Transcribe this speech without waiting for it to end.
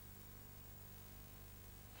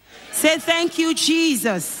Say thank you,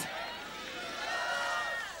 Jesus.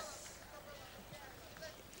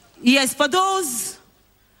 Yes, for those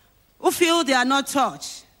who feel they are not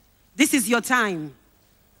touched, this is your time.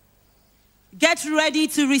 Get ready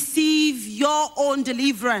to receive your own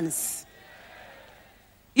deliverance.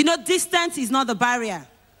 You know, distance is not the barrier.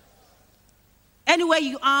 Anywhere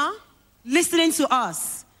you are, listening to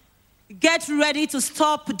us, get ready to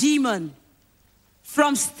stop demon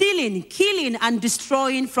from stealing, killing, and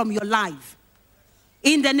destroying from your life.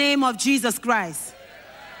 In the name of Jesus Christ.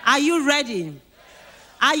 Are you ready?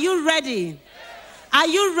 Are you ready? Are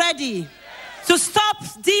you ready to stop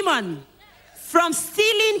demon from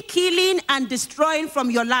stealing, killing, and destroying from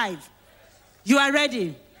your life? You are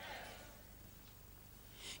ready.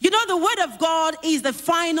 You know, the word of God is the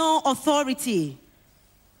final authority,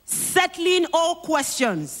 settling all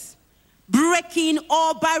questions, breaking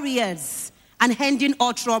all barriers, and ending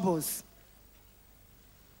all troubles.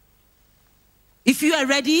 If you are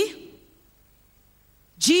ready,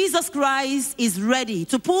 Jesus Christ is ready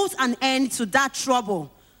to put an end to that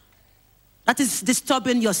trouble that is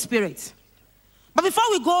disturbing your spirit. But before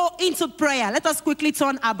we go into prayer, let us quickly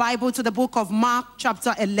turn our Bible to the book of Mark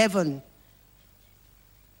chapter 11.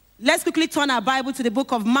 Let's quickly turn our Bible to the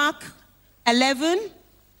book of Mark 11.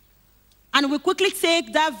 And we'll quickly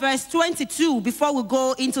take that verse 22 before we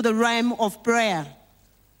go into the realm of prayer.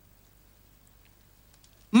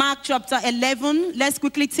 Mark chapter 11. Let's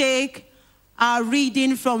quickly take our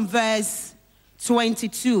reading from verse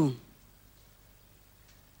 22.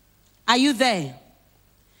 Are you there?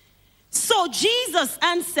 So Jesus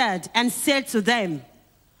answered and said to them,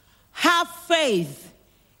 have faith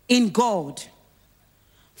in God.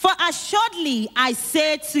 For assuredly I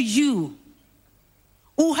say to you,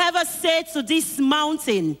 whoever said to this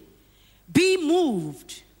mountain, be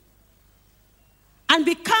moved and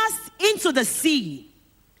be cast into the sea,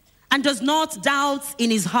 and does not doubt in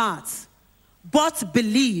his heart, but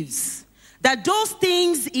believes that those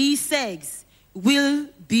things he says will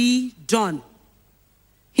be done,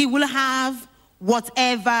 he will have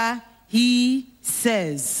whatever he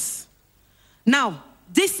says. Now,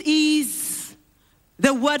 this is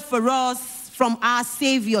the word for us from our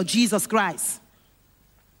Savior, Jesus Christ.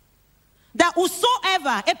 That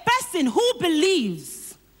whosoever, a person who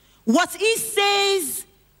believes what he says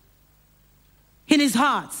in his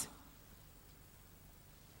heart,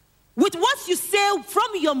 with what you say from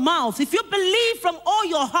your mouth, if you believe from all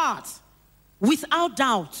your heart, without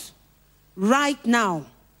doubt, right now,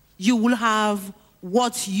 you will have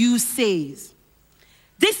what you say.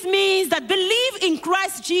 This means that belief in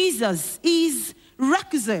Christ Jesus is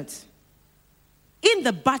requisite in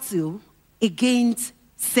the battle against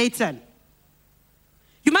Satan.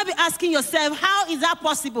 You might be asking yourself, how is that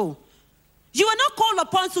possible? You are not called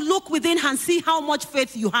upon to look within and see how much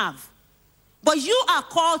faith you have. But you are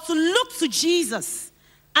called to look to Jesus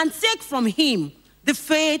and take from him the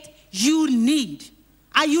faith you need.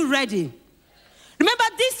 Are you ready? Remember,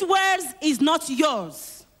 these words is not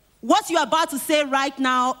yours. What you are about to say right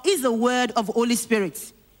now is a word of Holy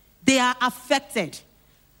Spirit. They are affected.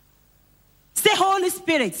 Say, Holy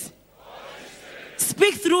Spirit,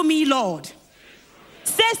 speak through me, Lord.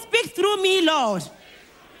 Say, speak through me, Lord.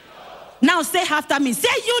 Now say after me. Say,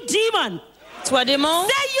 you demon. Toi démon.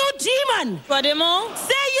 Say, you demon. Toi démon.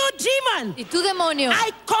 Say, you demon. Et tout démonio.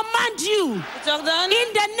 I command you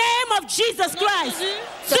in the name of Jesus Christ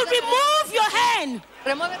to remove your hand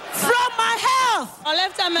from my health.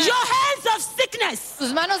 Enlève ta main. Your hands of sickness.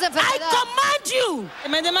 Tus manos de I enfermedad. command you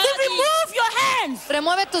to remove your hands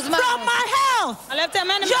Remueve tus manos from my health. Enlève ta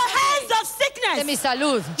main de Your hands of de mi sickness.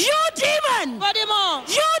 salud. You demon. Toi démon.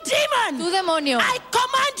 You demon. Tu demonio. I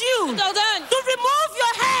command you T'ordonne. to remove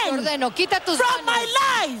your Te hand ordeno, quita tus from my manos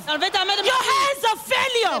life. Enlève ta main de Your hands of de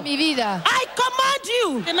failure. mi vida. I command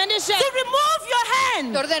you Tes mains d'échec. to remove your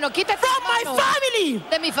hand Te ordeno, quita tus from my manos family.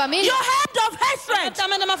 de mi familia. Your hand of Enlève hatred. ta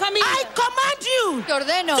main de ma famille. I command you Te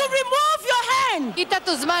ordeno, to remove your hand quita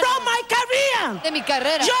tus manos from my career. de mi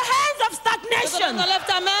carrera. Your hands of stagnation. Enlève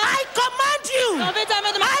ta main. I command you. Enlève ta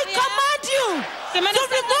main de ma I carrière. command you Tes mains de to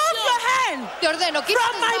remove stagnation. your hand Te ordeno, quita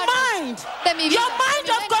from tus my manos mind. de mi vida. Your mind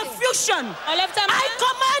de mi of mente. confusion. Enlève ta I main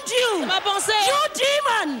command de you, ma pensée. you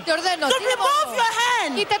demon, Te ordeno, to ti remove demonio. your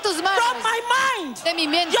hand Quita tus from manos my mind. de mi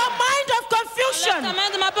mente. Your mind of confusion. Enlève ta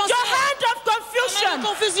main de ma pensée. Your hand of confusion. Ta main de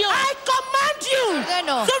confusion. I command you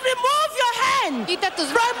ordeno. to remove your hand Quita tus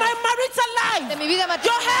from manos my marital de life. mi vida Your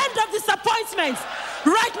maternal. hand of disappointment.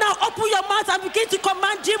 Right now, open your mouth and begin to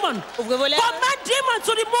command demon. Ouvrez vos lèvres. Command demon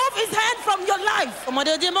to remove his hand from your life.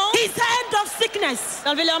 Commandez aux démons His hand of sickness.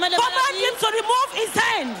 d'enlever leur main de Command maladie him to remove his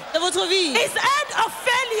hand. de votre vie. His hand of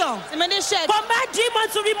failure. Ses mains d'échec. Command demon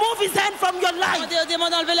to remove his hand from your life. Commandez aux démons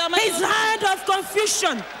d'enlever leur main de His votre vie. hand of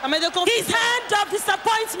confusion. Leur main de His confusion, hand of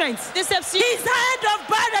disappointment. déception, His hand of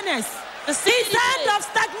barrenness. de His stérilité, hand of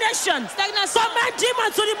stagnation. stagnation. Command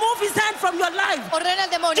demon to remove his hand from your life. Ordena al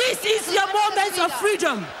demonio. This is your moment of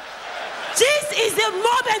freedom. This is the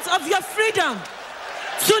moment of your freedom.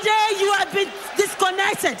 Today you have been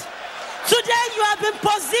disconnected. Today you have been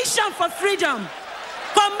positioned for freedom.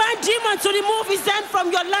 Command demon to remove his hand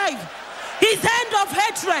from your life. His hand of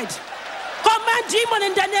hatred. Command demon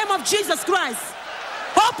in the name of Jesus Christ.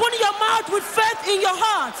 Open your mouth with faith in your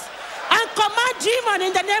heart and command demon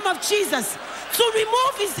in the name of Jesus to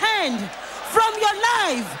remove his hand from your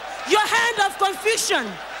life. Your hand of confusion.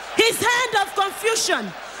 His hand of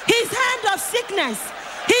confusion. His hand of sickness.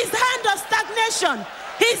 His hand of stagnation.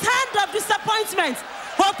 His hand of disappointment.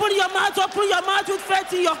 Open your mouth with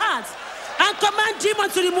faith in your heart and command demon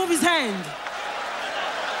to remove his hand.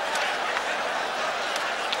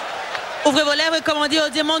 Ouvrez vos lèvres et commandez aux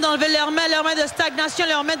démons d'enlever leurs mains de stagnation,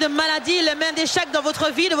 leurs mains de maladie, leurs mains d'échec dans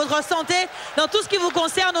votre vie, de votre santé, dans tout ce qui vous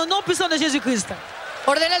concerne au nom puissant de Jésus-Christ.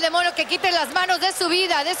 Ordena al demonio que quite las manos de su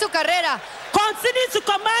vida, de su carrera. Continue to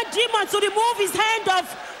command demon to remove his hand of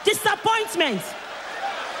disappointment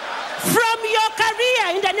from your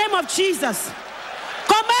career in the name of Jesus.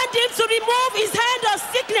 Command him to remove his hand of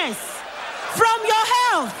sickness from your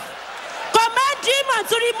health. Command demon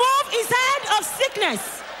to remove his hand of sickness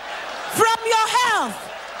from your health.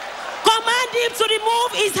 Command him to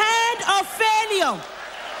remove his hand of failure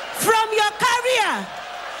from your career.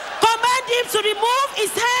 Command him to remove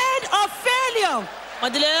his hand of failure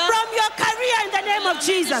Commandez-leur from your career in the name of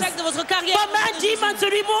Jesus. d'échec de votre carrière. Command demon to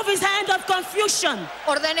remove his hand of confusion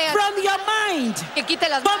Ordene from your mind. que quite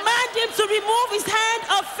las manos Command him to remove his hand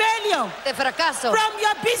of failure de fracaso, from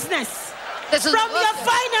your business, de sus from your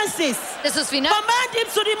negocios, finances. de sus finanzas. Command him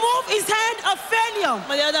to remove his hand of failure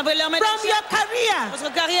Commandez-leur d'enlever leurs mains from d'échec your de career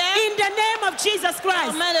votre carrière. in the name of Jesus Christ.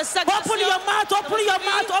 Leurs mains de stagnation. Open your mouth, open your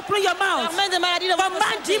mouth, open your Leurs mouth. mains de maladie dans votre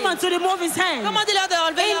Command santé. demon to remove his hand Commandez-leur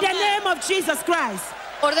d'enlever in leurs the mains. name of Jesus Christ.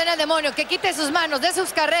 Ordena al demonio que quite sus manos de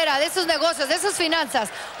sus carreras, de sus negocios, de sus finanzas.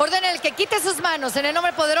 Ordena el que quite sus manos en el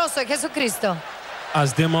nombre poderoso de Jesucristo.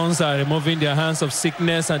 As demons are removing their hands of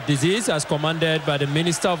sickness and disease as commanded by the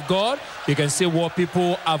minister of God, you can see what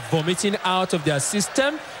people are vomiting out of their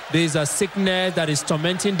system. There is a sickness that is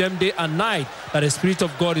tormenting them day and night, that the Spirit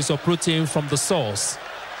of God is uprooting from the source.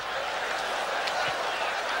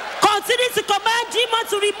 Continue to command demon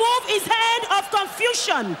to remove his hand of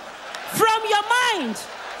confusion from your mind,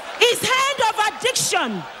 his hand of addiction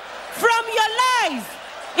from your life,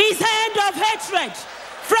 his hand of hatred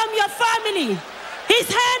from your family, his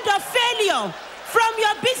hand of failure from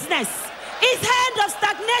your business, his hand of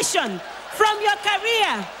stagnation from your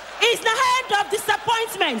career, his hand of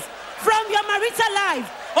disappointment from your marital life.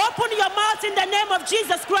 Open your mouth in the name of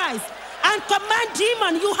Jesus Christ and command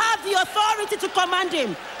demon. You have the authority to command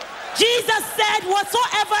him. Jesus said,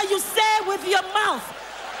 whatsoever you say with your mouth,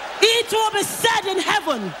 it will be said in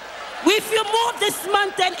heaven. If you move this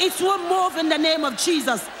mountain, it will move in the name of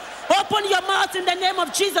Jesus. Open your mouth in the name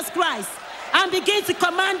of Jesus Christ and begin to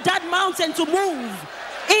command that mountain to move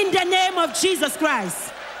in the name of Jesus Christ.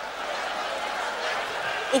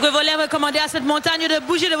 Ouvrez vos lèvres et commandez à cette montagne de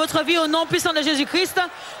bouger de votre vie au nom puissant de Jésus-Christ.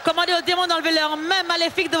 Commandez aux démons d'enlever leurs mains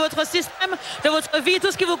maléfiques de votre système, de votre vie, tout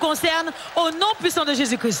ce qui vous concerne, au nom puissant de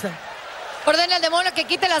Jésus-Christ. Ordena al demonio que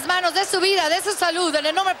quite las manos de su vida, de su salud, en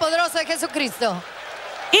el nombre poderoso de Jesucristo.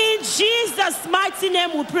 In Jesus' mighty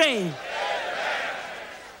name we pray.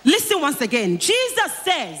 Listen once again. Jesus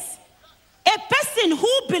says, a person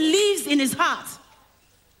who believes in his heart,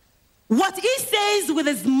 what he says with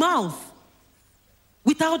his mouth,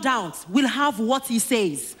 without doubt, will have what he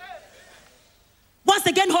says. Once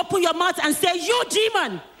again, open your mouth and say, you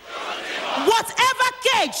demon, whatever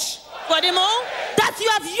cage Toi, démon, that you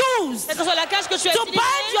have used quelle que soit la cage que tu as to bind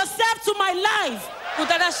utilisée yourself to my life, pour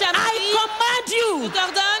t'attacher à ma I vie, command je you,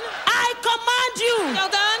 t'ordonne, I command je you,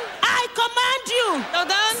 t'ordonne, I command you, je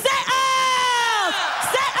t'ordonne. say out,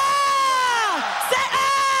 say out, say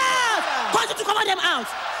out. Continue to command them out.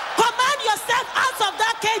 Command yourself out of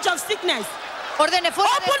that cage of sickness. Ordene fuera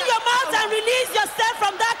de Open esa your mouth jaula. and release yourself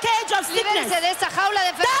from that cage of sickness. Libérese de esa jaula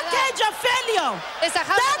de That enfermedad. cage of failure. Esa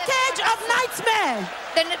jaula That de cage of nightmare.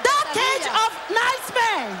 de That cage pesadilla. of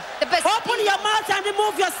nightmare. De pesadilla. Open your mouth and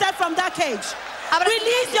remove yourself from that cage. Abra tu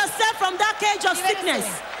Release mano. yourself from that cage of Libérese. sickness.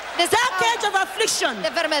 de esa That cage jaula of affliction. de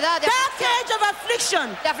enfermedad, de That cage of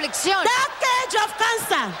affliction. aflicción, That cage of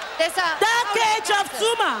cancer. de esa That jaula de cage of cáncer,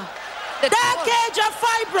 tumor. de That tumor, cage of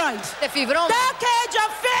fibroid. de fibroma. That cage of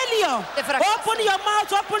failure. De fracaso.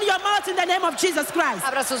 Open your mouth in the name of Jesus Christ.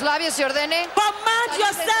 Abra sus labios y ordene Command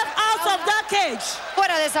yourself out of that cage.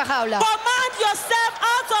 fuera de esa jaula. Command yourself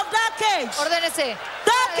out of that cage. Ordénese.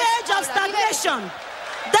 That Fuera de cage esa of jaula, libérese. stagnation.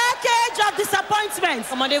 That cage of disappointment.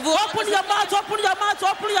 Commandez-vous. Open your mouth, open your mouth,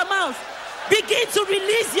 open your mouth. Begin to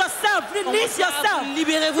release yourself. Release Commencez à yourself. vous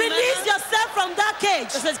libérer vous-même. Release yourself from that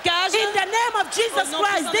cage. De cette cage. In the name of Jesus Au nom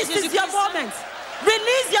Christ, puissant de this is your Jésus-Christ. moment.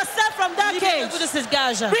 Release yourself from that cage. Libérez-vous de cette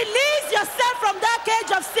cage. Release yourself from that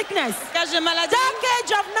cage of sickness. Cage de maladie. That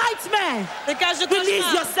cage of nightmare. De cage de Release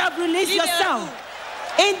cauchemar. yourself, release Libérez-vous. yourself.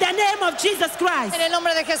 In the name of Jesus Christ. En el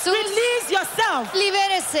nombre de Jesús, Release yourself.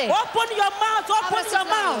 libérese. Open your mouth, Abra open sus your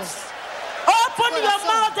labios. mouth. Open your Corazón.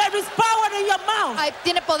 mouth, there is power in your mouth. Ahí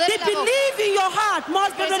tiene poder The en la boca. belief in your heart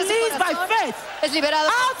must be Crece su released by corazón, faith. es liberado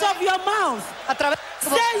Out por of fe, your mouth. a través de su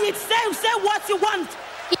boca. Say it, say what you want.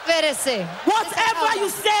 Libérese. Whatever you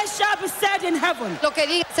say shall be said in heaven. Lo que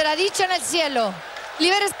diga será dicho en el cielo.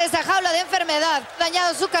 Libérese de esa jaula de enfermedad,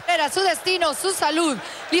 dañado su carrera, su destino, su salud.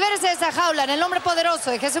 Libérese de esa jaula en el nombre poderoso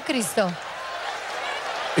de Jesucristo.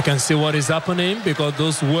 You can see what is happening because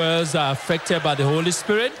those words are affected by the Holy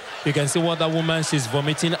Spirit. You can see what that woman, she's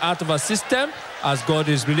vomiting out of her system as God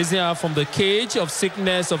is releasing her from the cage of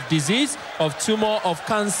sickness, of disease, of tumor, of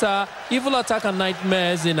cancer, evil attack and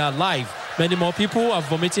nightmares in her life. Many more people are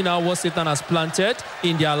vomiting out what Satan has planted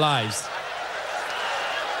in their lives.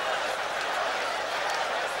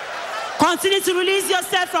 Continue to release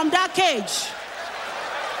yourself from that cage.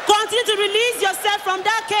 Continue to release yourself from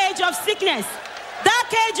that cage of sickness, that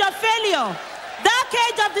cage of failure, that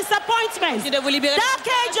cage of disappointment, Continuez de vous libérer. that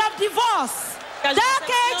cage of divorce, Cage de that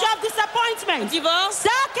déception. cage of disappointment, Divorce.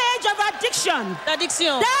 that cage of addiction,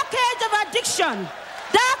 L'addiction. that cage of addiction,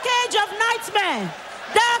 that cage of nightmare,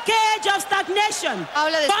 that cage of stagnation.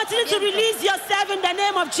 Habla de Continue to estancamiento. release yourself in the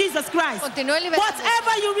name of Jesus Christ. Continúe liberando.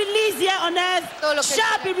 Whatever you release here on earth Todo lo que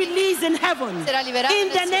shall sea be released in heaven. será liberado In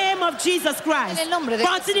en el the cielo. name of Jesus Christ. En el nombre de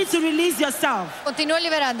Continue to release yourself. Continúe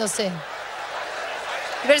liberándose.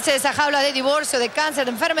 Libérese de esa jaula de divorcio, de cáncer,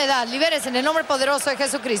 de enfermedad. Libérese en el nombre poderoso de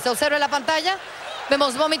Jesucristo. Observe la pantalla.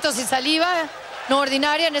 Vemos vómitos y saliva no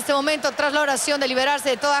ordinaria en este momento tras la oración de liberarse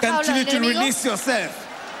de toda jaula Continue del to enemigo. release yourself.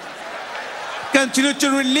 Continue to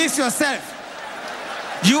release yourself.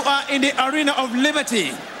 You are in the arena of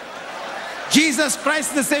liberty. Jesus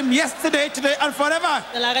Christ is the same yesterday, today, and forever.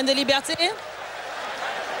 Dans l'arène de liberté.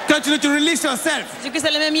 Continue to release yourself. Jésus-Christ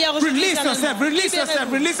est le même hier, aujourd'hui, Release yourself. éternellement. Release yourself.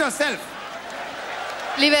 Libérez-vous. Release yourself.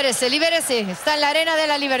 Libérese, libérese. Está en la arena de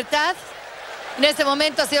la libertad. En este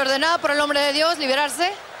momento ha sido ordenado por el hombre de Dios liberarse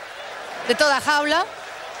de toda jaula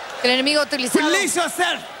que el enemigo ha utilizado. Release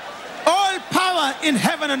yourself. All power in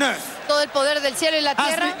heaven and earth Todo el poder del cielo y la has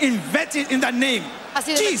tierra been invested in that name. ha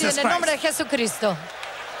sido metido Jesus en el nombre de Christ. Jesucristo.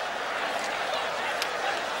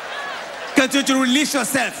 Continue to release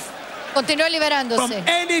yourself Continúe from liberándose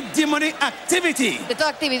any demonic activity de toda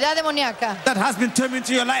actividad demoníaca that has been turned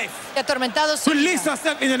into your life. que ha atormentado su Release vida.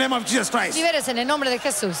 yourself in the name of Jesus Christ. Libérese en el nombre de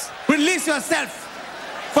Jesús. Release yourself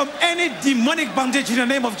from any demonic bondage in the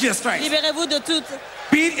name of Jesus Christ. Libérez-vous de toute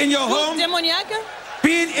Be it in your toute home, démoniaque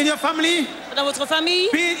be it in your family, dans votre famille,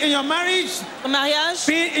 be it in your marriage, au mariage,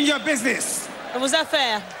 be it in your business. dans vos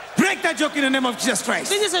affaires. Break that yoke in the name of Jesus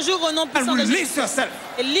Christ Brisez ce jour au nom and puissant de Jésus. release yourself.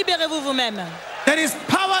 Et libérez-vous vous-même. There is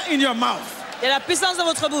power in your mouth. Il y a la puissance dans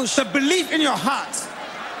votre bouche. The belief in your heart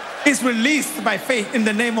is released by faith in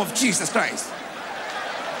the name of Jesus Christ.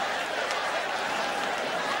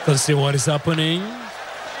 Let's see what is happening.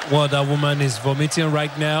 What that woman is vomiting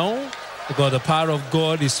right now. Because the power of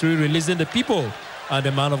God is really releasing the people. And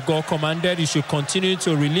the man of God commanded you should continue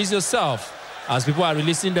to release yourself. As people are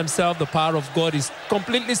releasing themselves, the power of God is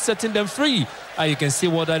completely setting them free. And you can see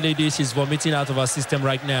what that lady, she's vomiting out of her system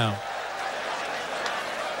right now.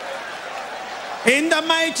 In the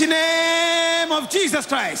mighty name of Jesus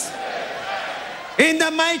Christ. In the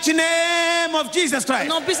mighty name of Jesus Au Christ.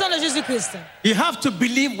 nom puissant de Jésus-Christ. You have to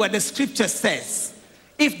believe what the scripture says.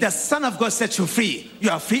 If the Son of God sets you free, you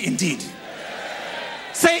are free indeed.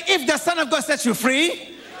 Say, if the Son of God sets you free,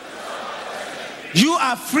 you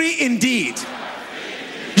are free indeed.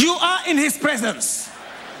 You are in His presence.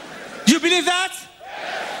 You believe that?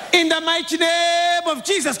 In the mighty name of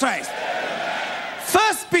Jesus Christ.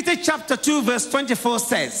 1 Peter chapter 2 verse 24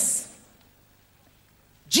 says,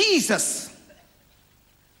 Jesus,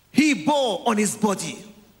 He bore on His body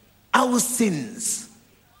our sins,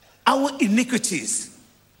 our iniquities,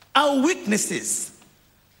 our weaknesses,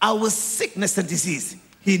 our sickness and disease.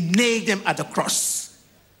 he nailed them at the cross.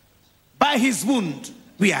 By his wound,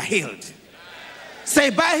 we are healed. Say,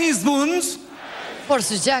 by his wounds, Por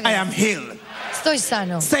sus I llagas am healed. estoy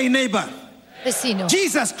sano. Say, neighbor, Vecino,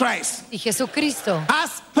 Jesus Christ y Jesucristo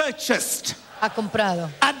has purchased ha comprado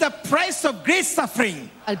at the price of great suffering,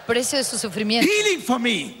 al precio de su sufrimiento healing for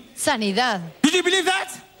me. sanidad. Did you believe that?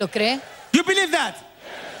 ¿Lo cree? You believe that?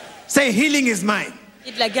 Say, healing is mine.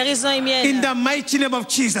 Dites, la guérison est In mienne. the mighty name of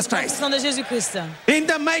Jesus Au Christ. nom de Jésus-Christ. In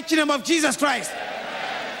the mighty name of Jesus Christ.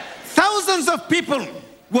 Thousands of people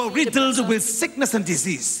were riddled with sickness and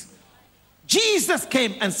disease. Jesus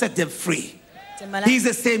came and set them free. Ces malades He's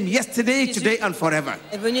the same yesterday, today, and forever.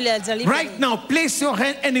 est venu les dire libérés. Right now, place your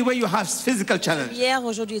hand anywhere you have physical challenge. Hier,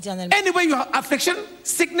 aujourd'hui, éternellement. Anywhere you have affliction,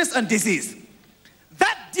 sickness, and disease.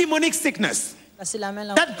 That demonic sickness Passez la main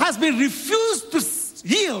là. that has been refused to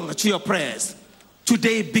yield to your prayers,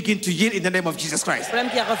 today begin to yield in the name of Jesus Christ. Le problème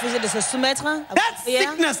qui a refusé de se soumettre à vos That prières,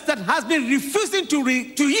 sickness that has been refusing to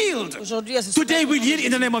yield, aujourd'hui, elle se today soumet. will yield in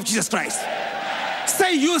the name of Jesus Christ.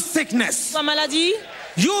 Say, you sickness, Toi, maladie,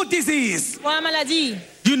 you disease, toi, maladie.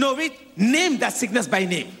 you know it, name that sickness by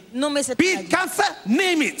name. Nommez cette Be it maladie. cancer,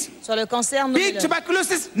 name it. Sur le cancer, Be it nommez-le.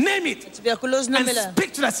 tuberculosis, name it. Tuberculose, And nommez-le.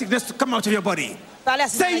 speak to that sickness to come out of your body. Parlez à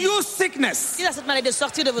cette Say, maladie. you sickness, Dites à cette maladie de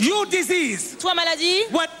sortir de votre you disease, Toi, maladie,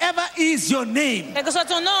 whatever is your name, quel que soit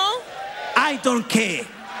ton nom, I don't care.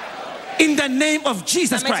 In the name of ça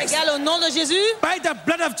Jesus m'est Christ, égal au nom de Jésus, by the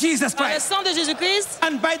blood of Jesus par le Christ, sang de Jésus-Christ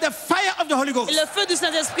and by the fire of the Holy et Ghost, le feu du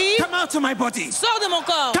Saint-Esprit, come out of my body. sors de mon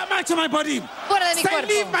corps. Come out of my body. Fuera de mi Say, cuerpo.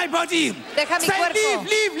 leave my body. Deja mi Say, cuerpo.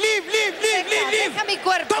 leave. Deja mi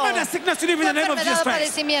cuerpo. Command the sickness to leave in the Tu name of enfermedad Jesus o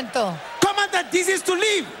Christ. padecimiento. Command that disease to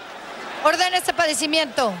leave. Ordena este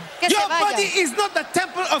padecimiento. Que se Your body vaya. is not the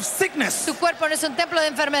temple of sickness. Tu cuerpo no es un templo de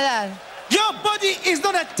enfermedad. Your body is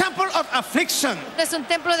not a temple of affliction. No es un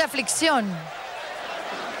templo de aflicción.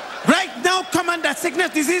 Right now, command that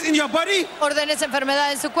sickness, disease in your body, Ordena esa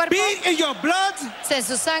enfermedad en su cuerpo, be it in your blood, sea en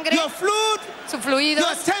su sangre, your fluid, su fluido,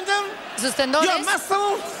 your tendon, sus your tendones,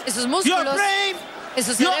 muscle, en sus your músculos, brain, en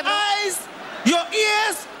su your cerebro. eyes, your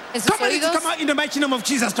ears. En sus Command it to oídos. come out in the mighty name of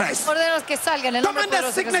Jesus Christ. Ordena que salgan en el nombre Command that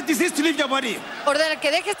poderoso de sickness, Jesús. disease to leave your body. Ordena que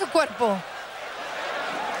dejes tu cuerpo.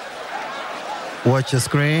 Watch your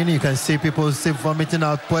screen. You can see people still vomiting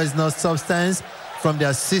out poisonous substance from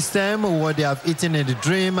their system, what they have eaten in the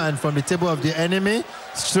dream, and from the table of the enemy.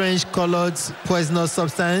 Strange colored poisonous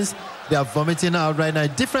substance. They are vomiting out right now.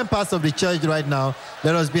 In different parts of the church right now,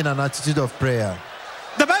 let us be in an attitude of prayer.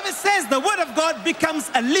 The Bible says the word of God becomes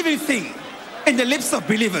a living thing in the lips of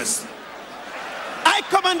believers. I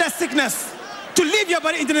command that sickness to leave your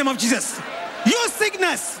body in the name of Jesus. You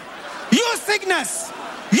sickness, you sickness,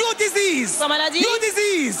 you disease, Toi, maladie. you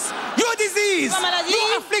disease, you disease, Toi, maladie.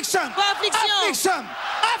 you affliction, Toi, affliction.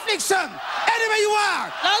 affliction, anywhere you are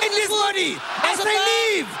Là où in tu this te trouves, body. dans I ce say corps.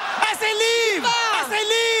 leave, I say leave, Pars. I say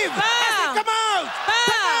leave, I say Pars. come out,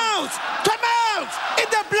 come Pars. out, come out, in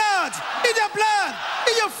the blood, in the blood,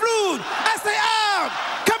 in your fluid. I say out,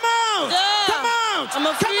 come out, Dehors. come out, Dans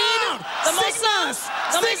mon come fluide, out, dans mon sickness,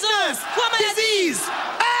 sang, dans mes sickness, os. Toi, maladie. disease,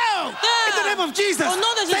 out, in the Dehors. name of Jesus. Au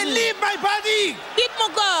nom de Say Jésus. leave my body, Quitte mon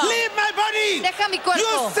corps. leave my body. Deja mi cuerpo.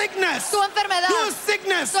 You sickness, Tu enfermedad. you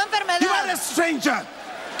sickness, Tu enfermedad. you are a stranger.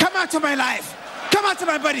 Come out of my life, come out of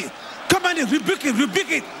my body. Come on, rebuke it,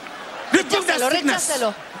 rebuke it. Rebuke that Rechácelo, sickness.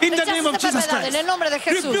 rechácelo. In the Rechaza name of esa Jesus enfermedad, Christ. en el nombre de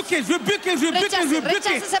Jesús. Rebuke it, rebuke it, rebuke it, Rechaza, rebuke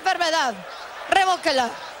rechaza it. esa enfermedad. Revóquela.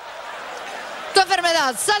 Tu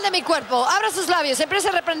enfermedad, sal de mi cuerpo. Abra sus labios. Empieza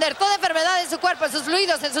a reprender toda enfermedad en su cuerpo, en sus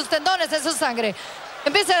fluidos, en sus tendones, en su sangre.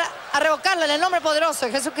 Empieza a revocarla en el nombre poderoso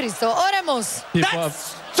de Jesucristo. Oremos. That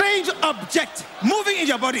strange object moving in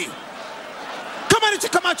your body. Command it to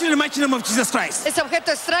come out in the mighty name of Jesus Christ. Ese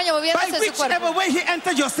objeto extraño By moviéndose en su whichever cuerpo. way he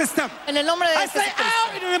entered your system. En el nombre de I say Jesucristo.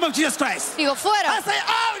 out in the name of Jesus Christ. Digo I fuera. say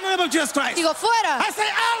out in the name of Jesus Christ. Digo fuera. I say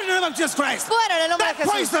out in the name of Jesus Christ. Fuera en el nombre That de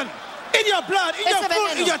Jesús. poison in your blood, in Ese your food,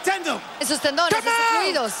 veneno. in your tendon. En sus tendones, en Come sus out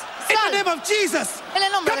fluidos. in the Sal. name of Jesus. En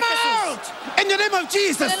el nombre Come de Jesús. out in the name of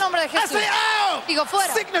Jesus. En el nombre de I say Jesús. out. Digo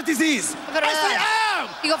fuera. Sickness, disease. I Enfermedad. say out.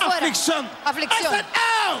 Digo fuera. Affliction. Aflicción. I said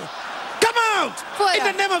out. Come out. Fuera. In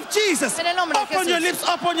the name of Jesus. En el nombre de Open your Jesús. lips,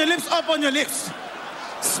 open your lips, open your lips.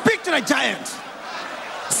 Speak to the giant.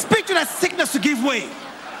 Speak to that sickness to give way.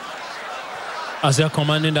 As they are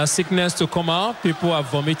commanding that sickness to come out, people are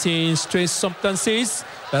vomiting strange substances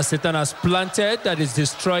that Satan has planted that is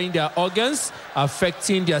destroying their organs,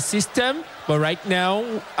 affecting their system. But right now,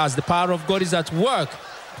 as the power of God is at work,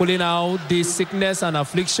 pulling out this sickness and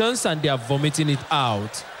afflictions, and they are vomiting it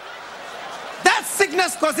out. That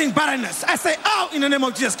sickness causing barrenness, I say out in the name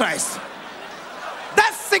of Jesus Christ.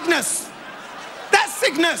 That sickness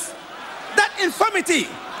that infirmity.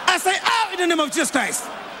 I say out in the name of Jesus Christ.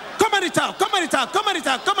 Command it out, command it out, command it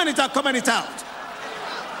out, command it out, command it out.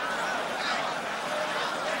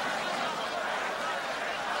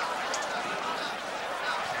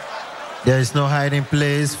 There is no hiding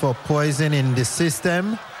place for poison in the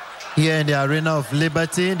system. Here in the arena of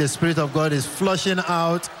liberty, the Spirit of God is flushing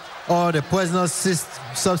out all the poisonous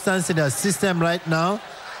substance in their system right now.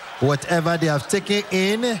 Whatever they have taken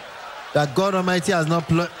in that God Almighty has not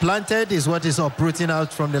planted is what is uprooting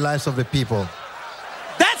out from the lives of the people.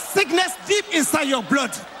 That sickness deep inside your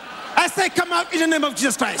blood, I say come out in the name of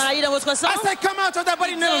Jesus Christ. Maladie dans votre sang. I say come out of that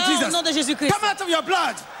body in the name of Au nom de Jesus. Jésus-Christ. Come out of your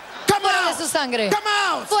blood. Come Fuera out. de su sangre. Come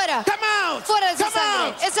out. Fuera. Come out. Fuera de su Come sangre.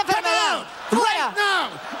 out. Esa Come enfermedad. out. Fuera. Right now.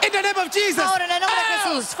 In the name of Jesus. Ahora, en el nombre de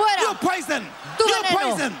Out. Jesús. Fuera. You poison. Tu You veneno.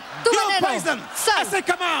 poison. Tu You veneno. poison. Sal. I say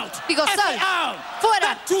come out. Digo, I sal. say out. Fuera.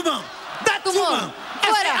 That tumor. That Tumor. tumor. I say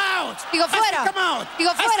Fuera. out. Digo, I say fuera. come out. Digo,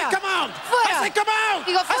 I say fuera. come out. Fuera. I say come out.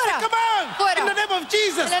 Digo, I say fuera. come out. Fuera. In the name of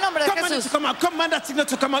Jesus. En el nombre de Command it Jesús. to come out. Command that sickness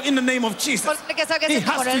to come out in the name of Jesus. Porque que salga He ese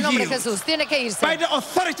tumor has en el to nombre de yield. Jesús. Tiene que irse. By the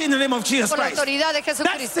authority in the name of Jesus Por la Christ. autoridad de That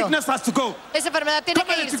Jesucristo. sickness has to go. Esa enfermedad tiene que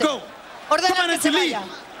Command it to irse. go. Ordena Command que it se to leave. vaya.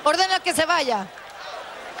 Ordena que se vaya.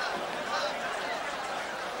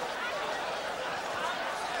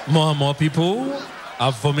 More and more people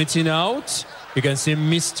are vomiting out. You can see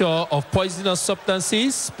mixture of poisonous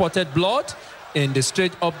substances, spotted blood, in the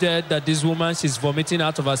straight up there that this woman, she's vomiting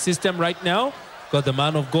out of her system right now. Because the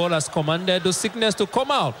man of God has commanded the sickness to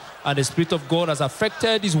come out. And the Spirit of God has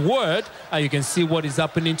affected his word. And you can see what is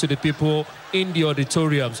happening to the people in the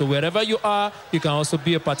auditorium. So wherever you are, you can also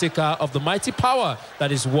be a partaker of the mighty power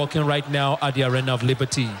that is working right now at the Arena of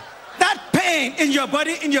Liberty. That pain in your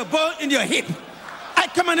body, in your bone, in your hip, I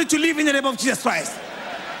command it to leave in the name of Jesus Christ.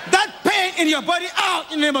 That pain in your body,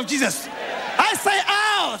 out in the name of Jesus. I say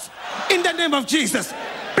out in the name of Jesus.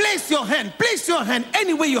 Place your hand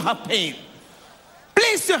anywhere you have pain.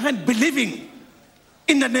 Place your hand believing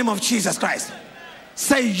in the name of Jesus Christ.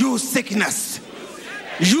 Say you sickness,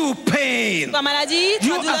 you pain, Toi maladie, you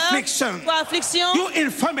toi douleur, affliction, toi affliction, you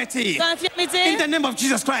infirmity. toi infirmité. In the name of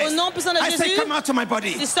Jesus Christ, Au nom puissant de I say Jésus, come out of my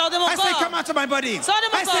body. tu sors de mon I say corps. come out of my body. Sors de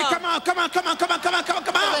mon I say corps. come out, come out, come out, come out, come out, come out,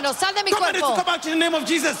 come Ordeno, out. sal de mi Command it to cuerpo. come out in the name of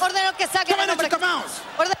Jesus. Ordeno que salga en el Command it nombre to de come out. Jesús.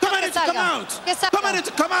 Ordeno Command que it to come salga. out. Que salga. Command it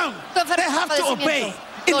to come out. Tu enfermedad, They have to padecimiento, obey in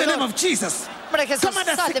the dolor. name of Jesus. Nombre de Jesús, Command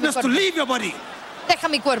that sal de mi sickness to cuerpo. leave your body. Deja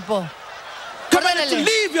mi cuerpo. Command it to Ordénele.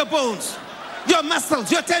 leave your bones, your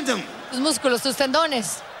muscles, your tendon. Tus músculos, tus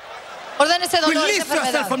tendones. Ordena ese dolor, esa Release yourself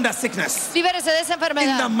enfermedad. from that sickness. Libérese de esa In the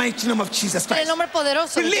enfermedad. mighty name of Jesus En el Christ. nombre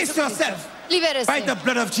poderoso de Release Jesucristo. yourself Libérese by the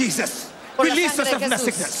blood of Jesus. por la Release sangre yourself de from that Jesús.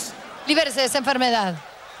 sickness. Libérese de esa enfermedad.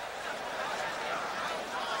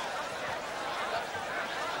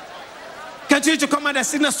 Continue to command that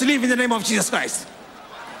sickness to leave in the name of Jesus Christ.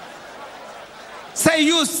 Say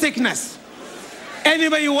you sickness.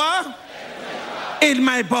 Anywhere you are, in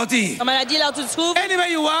my body. Ta maladie là où tu te trouves, Anywhere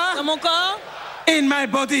you dans are, mon corps, in my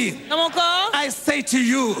body. dans mon corps, I say to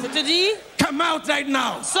you, je te dis, come out right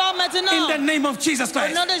now. sors In maintenant. the name of Jesus Au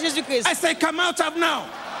Christ. nom de Jésus-Christ. I say come out of now.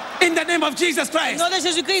 In the name of Jesus Au Christ. nom de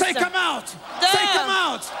Jésus-Christ. Say come out. Say come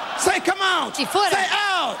out. Say come out. Y fuera. Say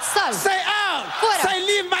out. Sal. Say out. Fuera. Say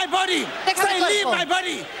leave my body. Deja Say mi leave cuerpo. my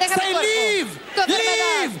body. Deja Say mi cuerpo. leave. Tu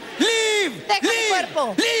enfermedad. Leave. Deja mi Leave. cuerpo.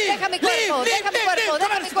 Leave. Deja mi cuerpo. Leave. Deja mi Leave. cuerpo. Leave. Deja Come mi out,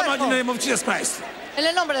 come out in cuerpo. the name of Jesus Christ. En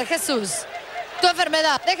el nombre de Jesús. Tu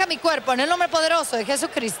enfermedad, deja mi cuerpo. En el nombre poderoso de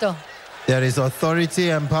Jesucristo. There is authority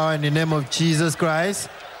and power in the name of Jesus Christ.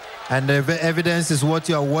 And the evidence is what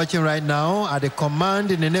you are watching right now. At the command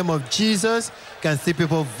in the name of Jesus, you can see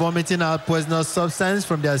people vomiting out poisonous substance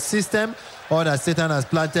from their system, or that Satan has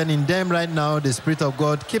planted in them right now. The Spirit of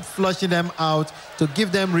God keep flushing them out to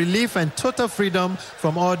give them relief and total freedom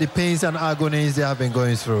from all the pains and agonies they have been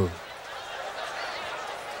going through.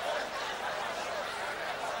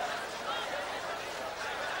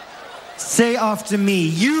 Say after me,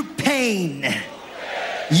 you pain,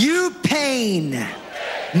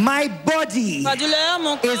 my body Ta douleur,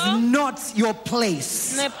 mon is corps, not your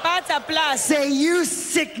place. n'est pas ta place. Say you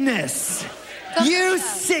sickness, you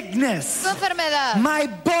sickness, Tu enfermedad, my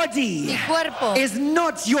body mi cuerpo, is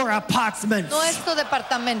not your apartment. no es tu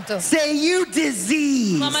departamento. Say you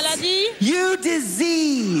disease, Ma maladie, you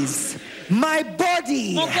disease, my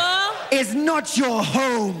body mon corps, is not your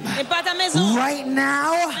home. n'est pas ta maison. Right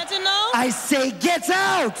now, Maintenant, I say get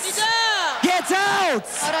out. tu dors. Get out!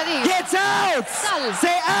 Ahora digo. Get out! Sal.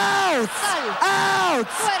 Say out! Sal. Out!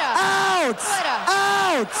 Fuera. Out! Fuera.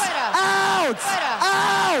 Out! Fuera. Out! Fuera.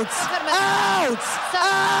 Out! Enfermedad. Out! Sal.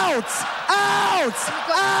 Out! Out! De mi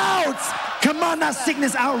cuerpo. Out! Command that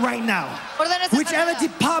sickness out right now. Ordena esa Whichever enfermedad.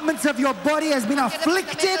 departments of your body has been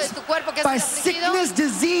afflicted de tu cuerpo que ha by sido afligido sickness,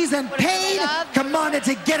 disease, and por pain, enfermedad, command it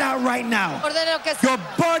to get out right now. Ordena lo que Your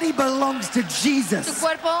body belongs to Jesus. Tu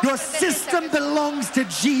cuerpo Your pertenece a system Jesús. belongs to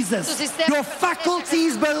Jesus. Tu sistema Your pertenece a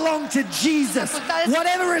faculties Jesús. belong to Jesus. Facultades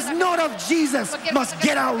Whatever is not of Jesus Cualquier must cosa que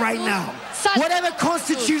get no out sea right Jesús, now. salga Whatever de Jesús.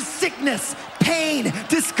 constitutes sickness, pain,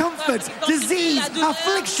 discomfort, disease, La douleur,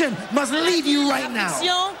 affliction must leave you right now.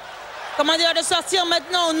 L'affliction, commandez-leur de sortir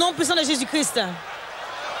maintenant au nom puissant de Jésus-Christ. You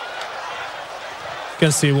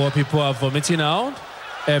can see what people are vomiting out.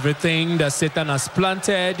 Everything that Satan has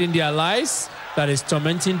planted in their lives that is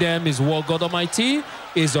tormenting them is what God Almighty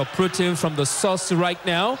is uprooting from the source right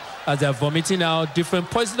now as they're vomiting out different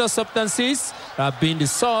poisonous substances that have been the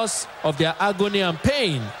source of their agony and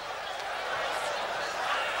pain.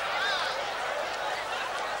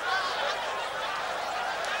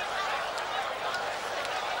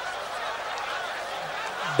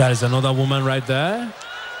 There is another woman right there.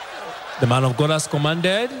 The man of God has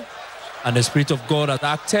commanded, and the Spirit of God has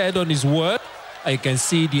acted on his word. And you can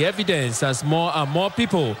see the evidence as more and more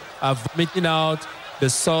people are vomiting out the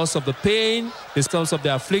source of the pain, the source of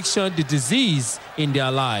the affliction, the disease in their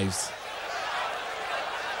lives.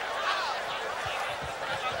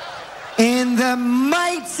 In the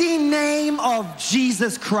mighty name of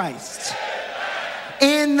Jesus Christ.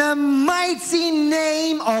 In the mighty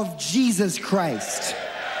name of Jesus Christ.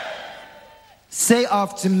 Say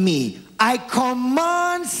after me, I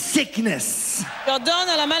command sickness. J'ordonne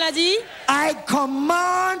à la maladie I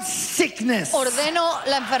command sickness Ordeno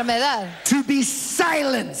la enfermedad to be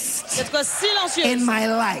silenced d'être silencieuse. in my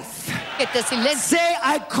life. que te silencie. Say,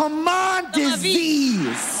 I command Dans ma vie.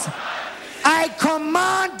 disease. I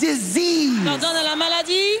command disease J'ordonne à la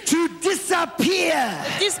maladie to disappear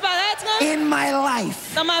disparaître in my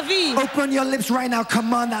life. dans ma vie. Open your lips right now.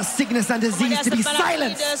 Command that sickness and Commandez disease à to be cette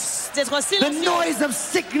maladie silenced. d'être The silencieuse. noise of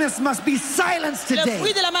sickness must be silenced Le today.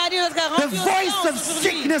 bruit de la maladie doit être The rendu au voice silence of aujourd'hui.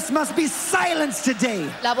 sickness must be silenced today.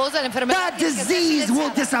 La voz de la enfermedad That tiene que ser disease will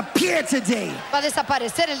silenciada. disappear today. Va a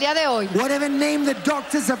desaparecer el día de hoy. Whatever name the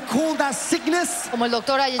doctors have called that sickness, Como el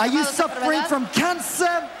doctor haya are you llamado esa suffering enfermedad, from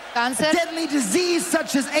cancer, cáncer, deadly disease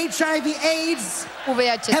such as HIV, AIDS,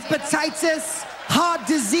 VIH, hepatitis, heart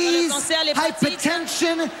disease, Par le cancer, l'hépatite,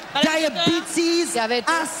 hypertension, par le cœur, diabetes, diabète,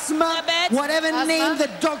 asthma, diabète, whatever asthma, name the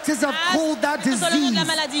doctors have asthme, called that tout le nom de la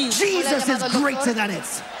maladie. disease, Jesus is greater than it.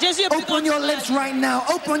 Jésus est plus grand Open que your la lips maladie. right now.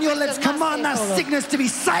 Open your lips. Esto es más Command que that todo. sickness to be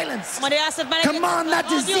silenced. Commandez à cette maladie Command that d'être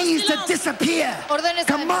rendue au disease to silence. disappear. Ordena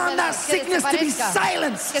esa Command that enfermedad que sickness to be desaparezca,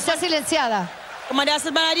 silenced. que sea silenciada. Commandez à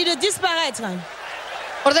cette maladie de disparaître.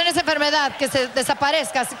 Ordena esa enfermedad que se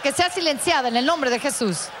desaparezca, que sea silenciada en el nombre de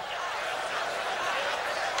Jesús.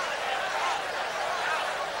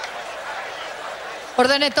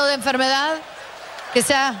 Ordene toda enfermedad que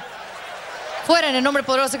sea fuera en el nombre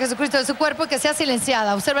poderoso de Jesucristo de su cuerpo y que sea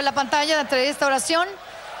silenciada. Observe la pantalla de esta oración.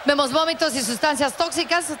 Vemos vómitos y sustancias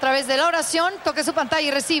tóxicas a través de la oración. Toque su pantalla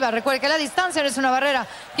y reciba. Recuerde que la distancia no es una barrera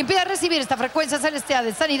que impida recibir esta frecuencia celestial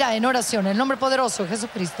de sanidad en oración. En el nombre poderoso de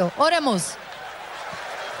Jesucristo. Oremos.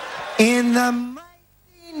 In the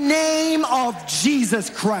mighty name of Jesus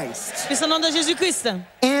Christ. Puissant nom de Jésus-Christ.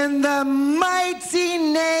 In the mighty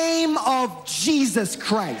name of Jesus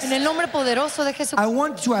Christ. En el nombre poderoso de I Jesucristo.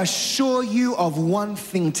 want to assure you of one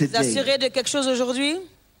thing Vous today. assurez de quelque chose aujourd'hui?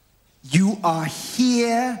 You are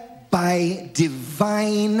here by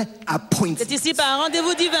divine Vous êtes appointment. ici par un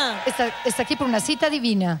rendez-vous divin. Está aquí por una cita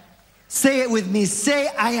divina. Say it with me. Say,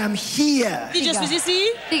 I am here Si je suis ici,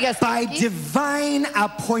 Diga, estoy by aquí divine par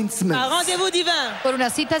appointment. rendez-vous divin. por una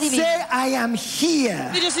cita divina. Say, I am here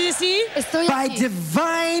Si je suis ici, Estoy by aquí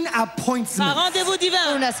divine par appointment. rendez-vous por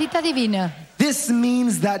divin. una cita divina. This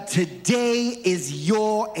means that today is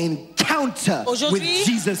your encounter with Aujourd'hui,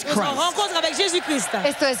 Jesus notre Christ. rencontre avec Jésus-Christ.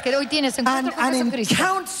 Esto es que hoy tienes encuentro con An Jesucristo.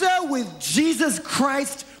 encounter with Jesus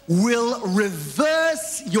Christ will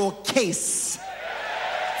reverse your case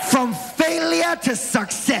from failure to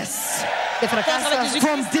success, De fracaso Avec a Jésus-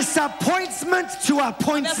 from disappointment to Versez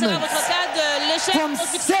appointment, votre cas de l'échec from au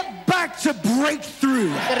succès, setback to breakthrough,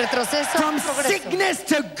 de retroceso a from progreso. sickness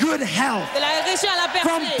to good health, de la réussite à la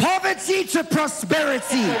from percée, poverty to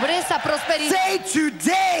prosperity. Pobreza, prosperidad. Say de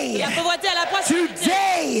today, la pauvreté à la prospérité.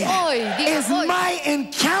 today Hoy, diga is hoy. my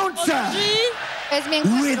encounter Aujourd'hui, Es mi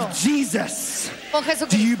with encuentro Jesus. con Do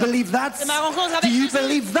you Jesucristo. believe that? c'est ma rencontre Do avec you Jésus.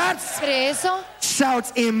 believe that? ¿Cree eso?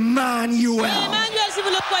 Shout Emmanuel. Emmanuel, si vous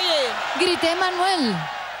le croyez. Grite Manuel.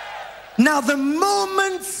 Now, the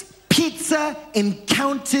moment Peter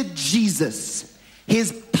encountered Jesus,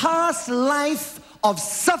 his past life of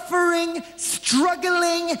suffering,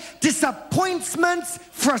 struggling, disappointments,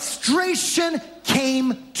 frustration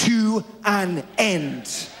came to an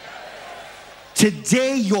end.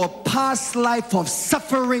 Today, your past life of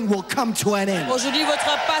suffering will come to an end. Aujourd'hui,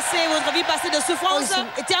 votre vie passée de souffrance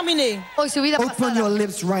est terminée. Hoy su vida Open your pasada.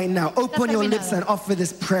 lips right now. Open your lips and offer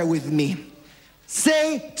this prayer with me.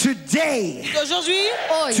 Say, today,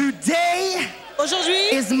 Aujourd'hui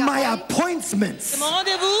is my appointment c'est mon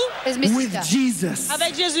rendez-vous Es mi with cita Jesus.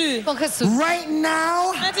 avec Jésus. con Jesús. Right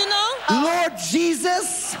now, Maintenant, Lord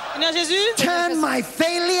Jesus, Seigneur Jésus, turn my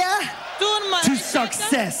failure tourne ma to échec,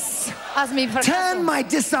 success. Haz mi Turn fracaso my mon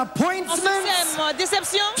disappointments succès, ma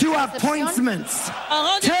déception, to appointments. en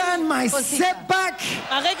rendez-vous, Turn my setback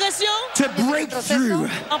ma régression, to breakthrough.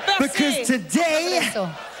 Because today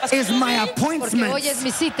is my appointment Porque hoy es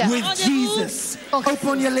mi cita. with Jesus.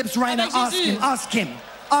 Open your lips right now. Ask him. Ask him.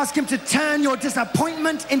 Ask him to turn your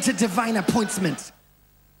disappointment into divine appointment.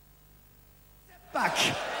 Back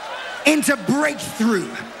into breakthrough.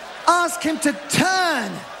 Ask him to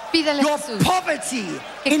turn Pídele a your Jesús poverty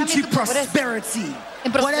que cambie into tu pobreza prosperity.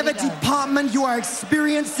 en Whatever prosperidad. department you are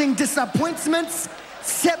experiencing disappointments,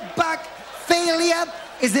 setback, failure,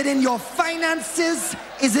 is it in your finances?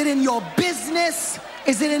 Is it in your business?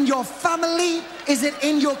 Is it in your family? Is it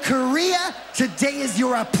in your career? Today is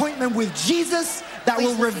your appointment with Jesus that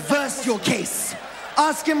will reverse your case.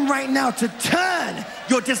 Ask him right now to turn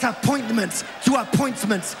your disappointments to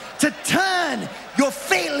appointments, to turn your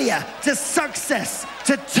failure to success,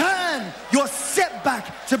 to turn your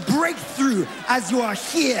setback to breakthrough as you are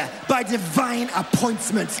here by divine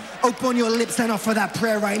appointment. Open your lips and offer that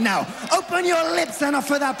prayer right now. Open your lips and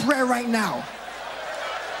offer that prayer right now.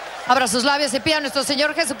 Abra sus labios y pida a nuestro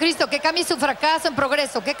Señor Jesucristo que cambie su fracaso en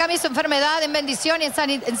progreso, que cambie su enfermedad en bendición y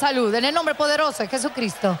en salud, en el nombre poderoso de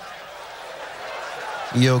Jesucristo.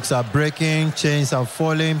 Yokes are breaking, chains are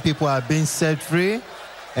falling, people are being set free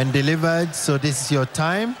and delivered. So this is your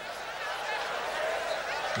time.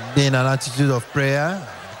 Be in an attitude of prayer.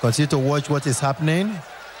 Continue to watch what is happening.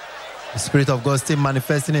 The Spirit of God still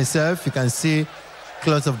manifesting itself. You can see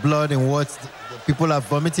clots of blood in what the people are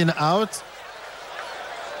vomiting out.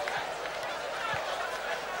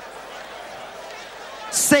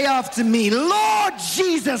 Say after me, Lord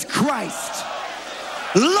Jesus Christ.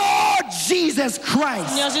 Lord Jesus Christ.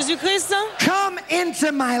 Seigneur Jésus-Christ, Come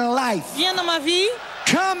into my life. viens dans ma vie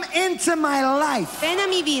Come into my life. Ven a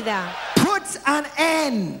mi vida Put an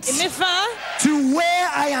end et mets fin to where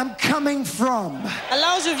I am coming from à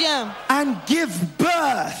là où je viens and give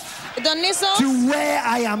birth et donne naissance to where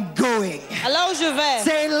I am going. à là où je vais.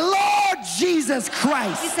 Say, Lord Jesus y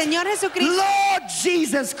Christ. Señor Jesucristo, Lord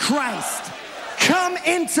Jesus Christ. Come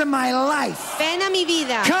into my life. ven a mi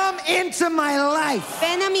vida, Come into my life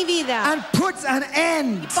ven a mi vida, and put an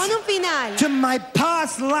end pon un final to my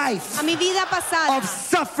past life a mi vida pasada of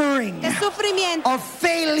suffering, de sufrimiento, of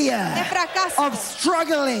failure, de fracaso, of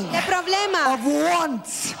struggling, de problemas, of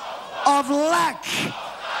want, of lack,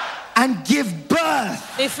 and give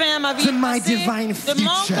birth Et fin à ma vie to my passée, divine de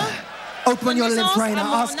manque. future. Open your lips right now.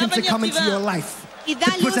 Mon Ask him to avenir come qui into vient. your life. y da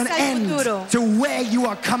To put luz an al end futuro. to where you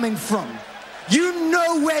are coming from. You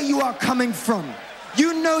know where you are coming from.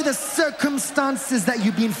 You know the circumstances that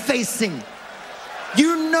you've been facing.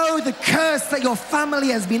 You know the curse that your family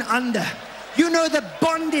has been under. You know the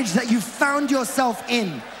bondage that you found yourself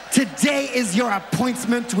in. Today is your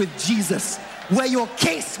appointment with Jesus, where your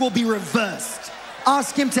case will be reversed.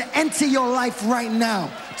 Ask him to enter your life right now,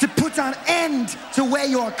 to put an end to where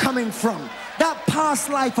you are coming from. That past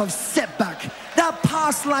life of setback, that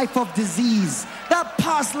past life of disease, that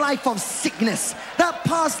past life of sickness, that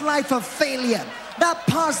past life of failure, that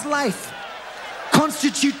past life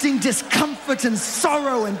constituting discomfort and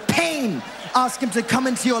sorrow and pain. Ask him to come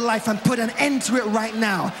into your life and put an end to it right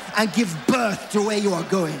now and give birth to where you are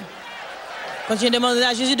going. Continuez de demander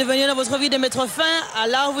à Jésus de venir dans votre vie, de mettre fin à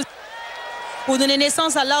là où vous... pour donner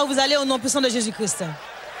naissance à là où vous allez au nom puissant de Jésus-Christ.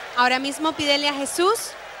 Ahora mismo pídele a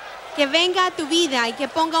Jesús que venga a tu vida y que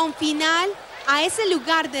ponga un final a ese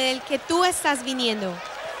lugar del que tú estás viniendo.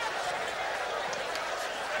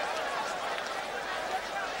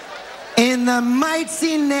 In the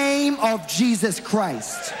mighty name of Jesus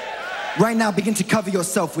Christ. Right now, begin to cover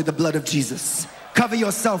yourself with the blood of Jesus. Cover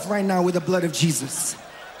yourself right now with the blood of Jesus.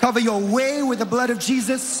 Cover your way with the blood of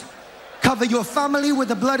Jesus. Cover your family with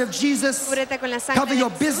the blood of Jesus. Cúbrete con la sangre Cover de your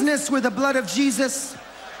Jesús. business with the blood of Jesus.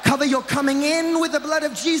 Cover your coming in with the blood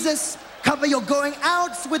of Jesus. Cover your going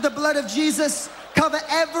out with the blood of Jesus. Cover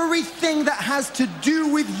everything that has to do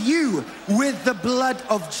with you with the blood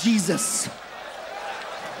of Jesus.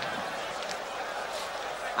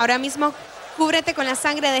 Ahora mismo Cúbrete con la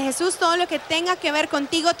sangre de Jesús, todo lo que tenga que ver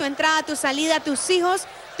contigo, tu entrada, tu salida, tus hijos,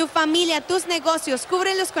 tu familia, tus negocios,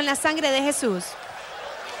 cúbrelos con la sangre de Jesús.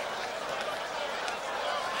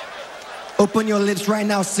 Open your lips right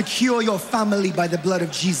now. Secure your family by the blood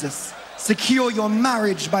of Jesus. Secure your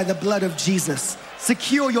marriage by the blood of Jesus.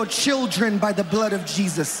 Secure your children by the blood of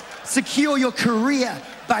Jesus. Secure your career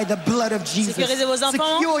by the blood of Jesus. Sécurisez vos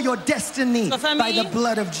enfants, Secure your destiny votre famille, by the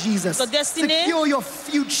blood of Jesus. votre destinée, Secure your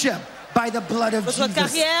future by the blood of votre Jesus.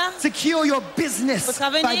 carrière, Secure your business votre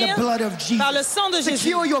avenir, by the blood of Jesus. par le sang de Jésus.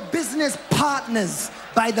 Secure your business partners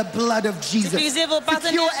by the blood of Jesus. Sécurisez vos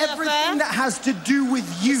partenaires Secure d'affaires. everything that has to do with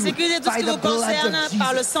you Sécurisez tout ce by qui the vous blood concerne of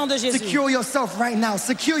par le Jesus. sang de Jésus. Secure yourself right now.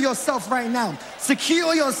 Secure yourself right now.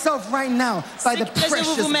 Secure yourself right now by the Sécurisez-vous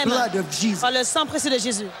precious vous-même blood of Jesus. par le sang précieux de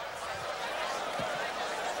Jésus.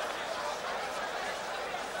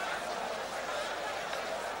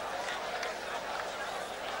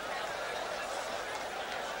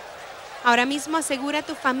 Ahora mismo asegura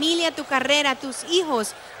tu familia, tu carrera, tus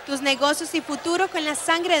hijos, tus negocios y futuro con la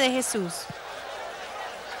sangre de Jesús.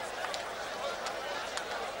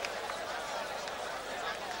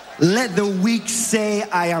 Let the weak say,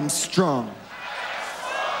 I am strong.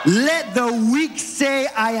 Let the weak say,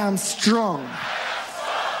 I am strong.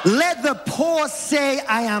 Let the poor say,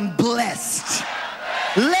 I am blessed.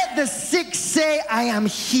 Let the sick say, I am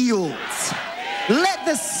healed. Let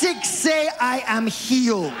the sick say, I am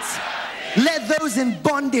healed. Let those in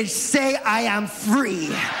bondage say, I am free.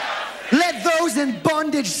 Let those in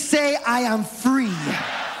bondage say, I am free.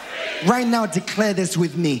 Right now, declare this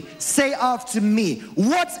with me. Say after me,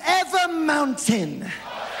 whatever mountain,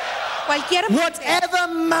 Cualquier monte,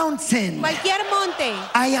 whatever mountain cualquier monte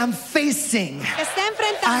I am facing, que esté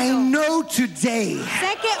I enfrentando, know today,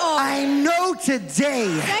 sé que hoy, I know today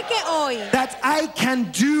sé que hoy that I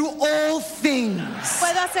can do all things.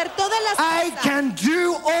 puedo hacer todas las I cosas, can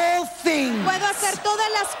do all things puedo hacer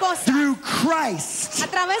todas las cosas through Christ a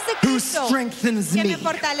través de who Cristo strengthens que me. me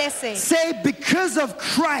fortalece. Say, because of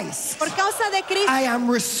Christ, Por causa de Cristo I am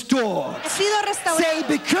restored. he sido restaurado. Say,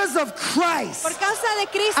 because of Christ, Por causa de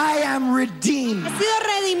Cristo I am redeemed. he sido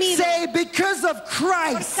redimido. Say, because of Por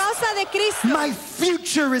Christ, causa de Cristo my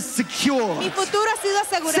future is secure. mi futuro ha sido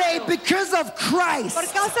Say, asegurado. because of Christ, Por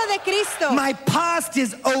causa de Cristo my past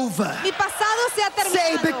is over. mi pasado se ha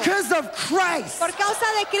Say, terminado. because of Christ, Por causa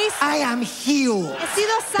de Cristo I am healed. he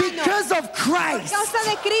sido sano. Because of Por Christ, causa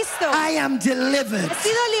de Cristo I am delivered. he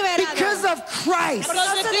sido liberado. Because of Christ, Por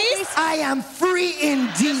causa de Cristo I am free Je suis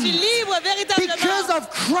indeed. libre véritablement. Because of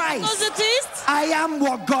À cause de Christ, Christ, I am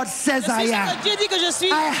what God says je I suis ce am. que Dieu dit que je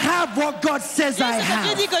suis. I have what God says Je I suis ce que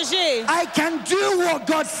Dieu dit have. que j'ai. I can do what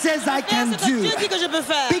God says I Faire can ce que Dieu do. dit que je peux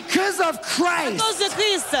faire. Because of À Christ, cause de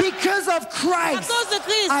Christ. because of À Christ, cause de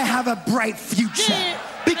Christ. I have a bright future. J'ai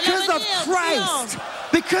Because un of avenir Christ,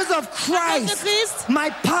 because of Christ, Christ, my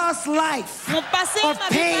past life Mon passé, of ma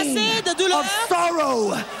vie pain, passée, de douleur, of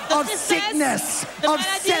sorrow, of tristesse, sickness, de of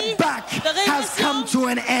maladie, setback de has régression, come to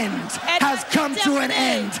an end, est has come to an terminé.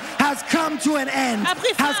 end, has come to an end, A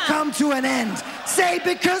pris fin. has come to an end. Say,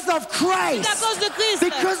 because of C'est à Christ, cause de Christ.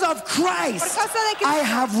 because of Por Christ, causa de Cristo I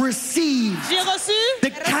have received J'ai reçu the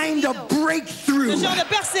kind of breakthrough, Le genre de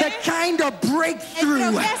percée. the kind of breakthrough,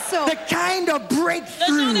 El progreso. the kind of breakthrough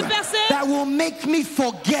Le genre de percée. that will make me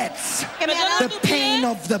forget que me Le hará the genre de pain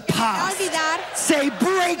oublier. of the a past. olvidar Say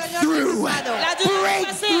breakthrough, La douleur du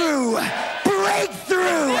breakthrough,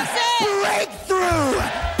 breakthrough, breakthrough,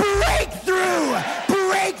 breakthrough,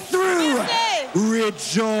 breakthrough. Percée.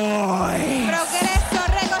 Rejoice. progreso,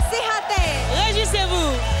 regocíjate.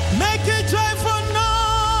 Réjouissez-vous. Make a joyful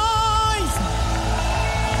noise.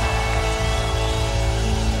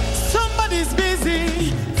 Somebody's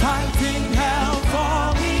busy fighting hell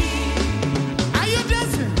for me. Are you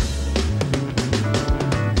dancing?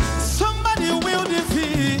 Somebody will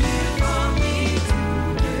defeat.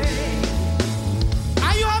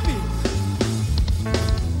 Are you happy?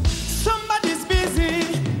 Somebody's busy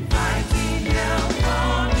fighting hell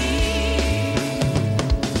for me.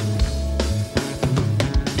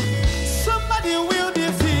 Somebody will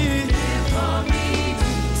defeat.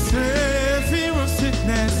 Say fear of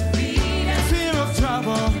sickness, fear of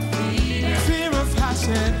trouble, fear of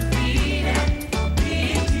passion.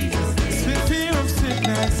 Say fear of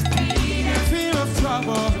sickness, fear of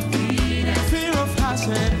trouble, fear of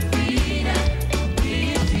passion.